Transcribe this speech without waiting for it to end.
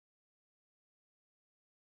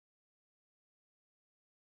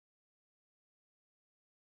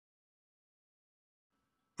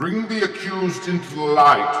Bring the accused into the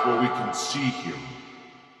light where we can see him.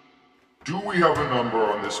 Do we have a number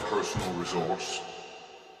on this personal resource?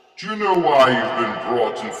 Do you know why you've been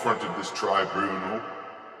brought in front of this tribunal?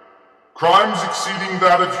 Crimes exceeding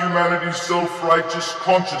that of humanity's self-righteous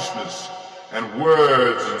consciousness, and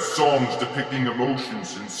words and songs depicting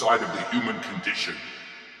emotions inside of the human condition.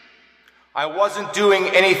 I wasn't doing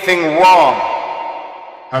anything wrong.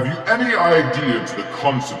 Have you any idea to the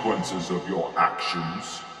consequences of your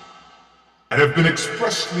actions? And have been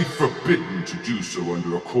expressly forbidden to do so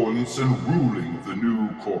under accordance and ruling of the new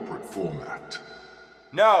corporate format.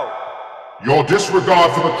 No. Your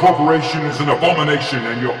disregard for the corporation is an abomination,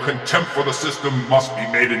 and your contempt for the system must be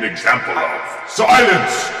made an example of.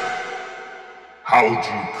 Silence! How do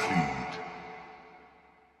you plead?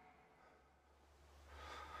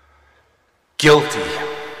 Guilty.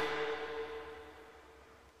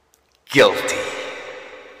 Guilty.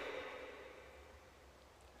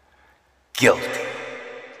 Guilty.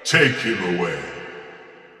 Take him away.